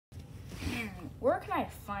Where can I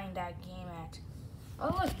find that game at?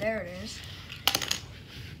 Oh, look, there it is.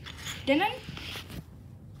 Didn't I?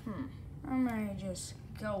 I might just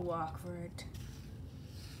go walk for it.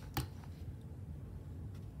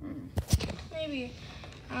 Maybe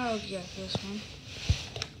I'll get this one.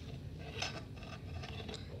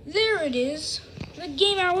 There it is. The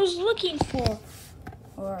game I was looking for.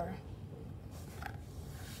 Or...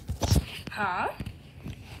 Huh?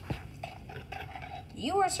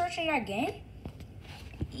 You were searching that game?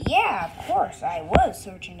 Yeah, of course, I was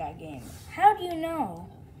searching that game. How do you know?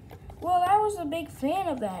 Well, I was a big fan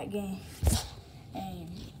of that game. And...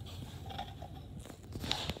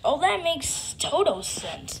 Oh, that makes total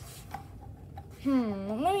sense.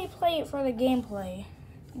 Let me play it for the gameplay.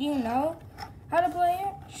 Do you know how to play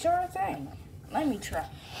it? Sure thing. Let me try.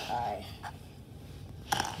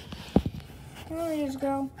 Let me just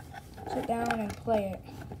go sit down and play it.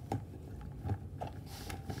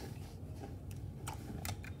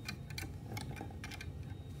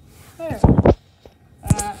 There.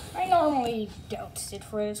 I normally don't sit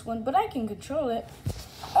for this one, but I can control it.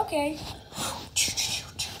 Okay.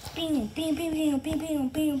 Bing, bing, bing, bing, bing, bing,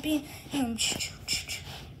 bing, bing,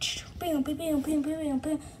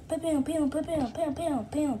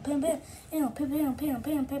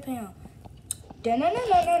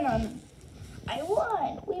 I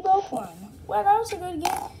won. We both won. Well, that was a good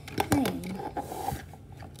game.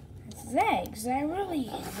 Thanks. I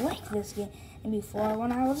really like this game. And before,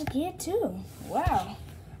 when I was a kid, too. Wow.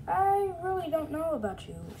 I really don't know about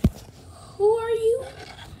you. Who are you?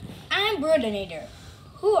 I'm Broodinater.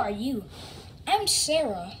 Who are you? I'm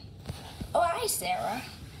Sarah. Oh, hi, Sarah.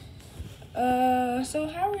 So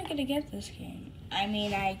how are we gonna get this game? I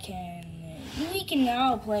mean, we can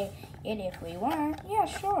all play it if we want. Yeah,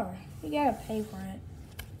 sure. We gotta pay for it.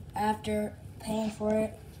 After paying for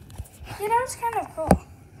it. Yeah, that's kind of cool.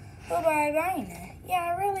 But by buying it,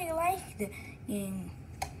 yeah, I really like the game.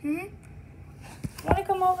 Want to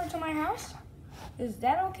come over to my house? Is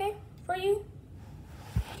that okay for you?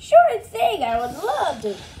 Sure thing. I would love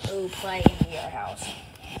to play in your house.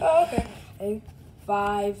 Oh, okay.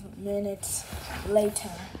 5 minutes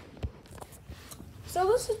later. So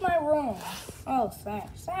this is my room. Oh,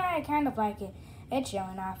 thanks. I kind of like it. It's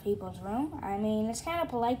showing off people's room. I mean, it's kind of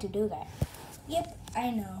polite to do that. Yep,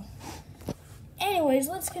 I know. Anyways,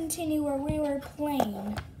 let's continue where we were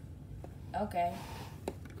playing. Okay.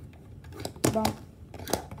 Bump.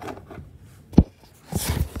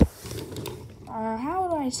 How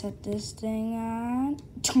do I set this thing on?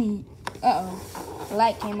 Uh-oh. The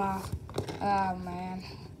light came off. Oh, man.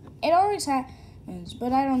 It always happens,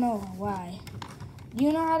 but I don't know why. Do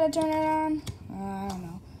you know how to turn it on? I don't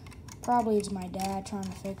know. Probably it's my dad trying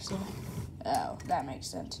to fix it. Oh, that makes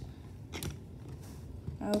sense.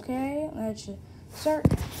 Okay, let's just start.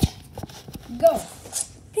 Go.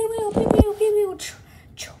 Pew pew pew pew pew pew.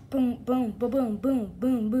 Boom boom boom boom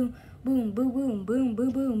boom boom boom boom boom boom boom boom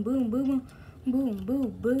boom boom boom boom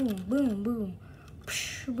boom boom boom boom.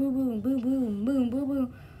 Boom boom boom boom boom boom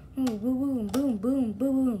boom. Boom boom boom boom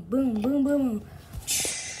boom boom boom boom.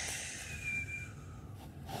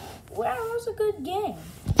 Wow, that was a good game.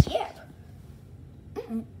 Yep.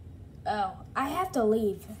 Oh, I have to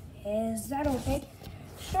leave. Is that okay?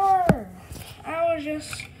 Sure.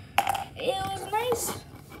 It was nice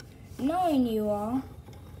knowing you all.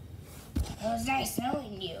 It was nice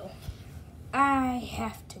knowing you. I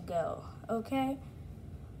have to go, okay?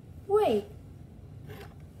 Wait.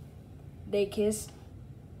 They kiss.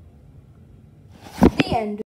 The end.